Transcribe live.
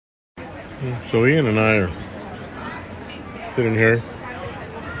So Ian and I are sitting here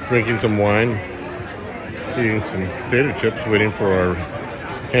drinking some wine, eating some potato chips, waiting for our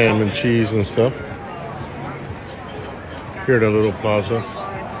ham and cheese and stuff. Here at a little plaza.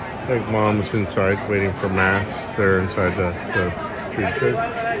 Like Mom's inside waiting for mass there inside the food church.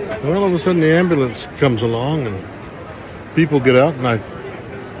 And all of a sudden the ambulance comes along and people get out, and I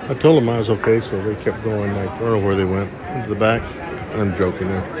told them I was okay, so they kept going. I don't know where they went, into the back. I'm joking,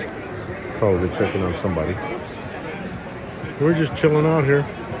 they're probably checking on somebody. We're just chilling out here.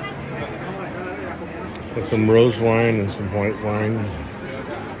 Got some rose wine and some white wine.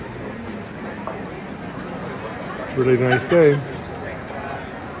 Really nice day.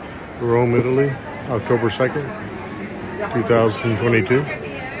 Rome, Italy, October 2nd, 2022.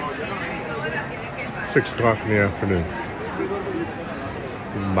 6 o'clock in the afternoon.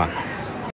 Bye.